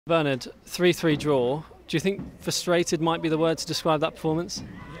Bernard, 3-3 draw. Do you think frustrated might be the word to describe that performance?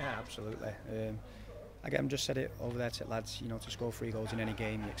 Yeah, absolutely. Again, just said it over there to lads. To score 3 goals in any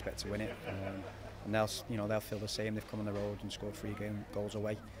game, you expect to win it, and they'll feel the same. They've come on the road and scored 3 goals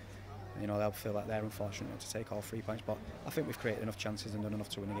away. They'll feel like they're unfortunate not to take all 3 points. But I think we've created enough chances and done enough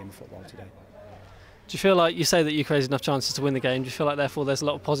to win a game of football today. Do you feel like you say that you created enough chances to win the game? Do you feel like therefore there's a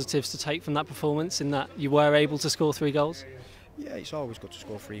lot of positives to take from that performance in that you were able to score 3 goals? Yeah, it's always good to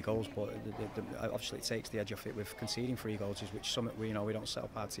score 3 goals, but obviously it takes the edge off it with conceding 3 goals, which something we don't set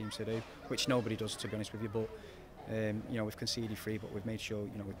up our teams to do, which nobody does, to be honest with you. But we've conceded 3, but we've made sure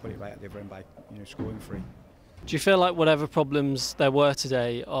we put it right at the other end by scoring 3. Do you feel like whatever problems there were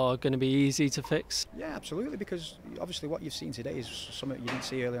today are going to be easy to fix? Yeah, absolutely, because obviously what you've seen today is something you didn't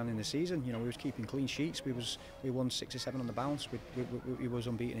see early on in the season. We was keeping clean sheets. We won 6 or 7 on the bounce. We was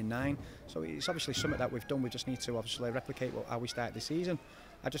unbeaten in 9. So it's obviously something that we've done. We just need to obviously replicate how we started the season.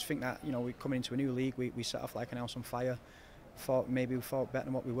 I just think that we're coming into a new league. We set off like an house on fire. Maybe we fought better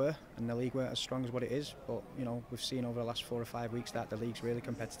than what we were, and the league weren't as strong as what it is. But we've seen over the last 4 or 5 weeks that the league's really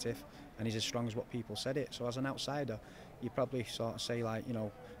competitive and is as strong as what people said it. So as an outsider, you probably sort of say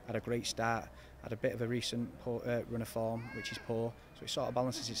had a great start, had a bit of a recent run of form, which is poor. So it sort of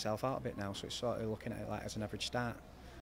balances itself out a bit now. So it's sort of looking at it like as an average start.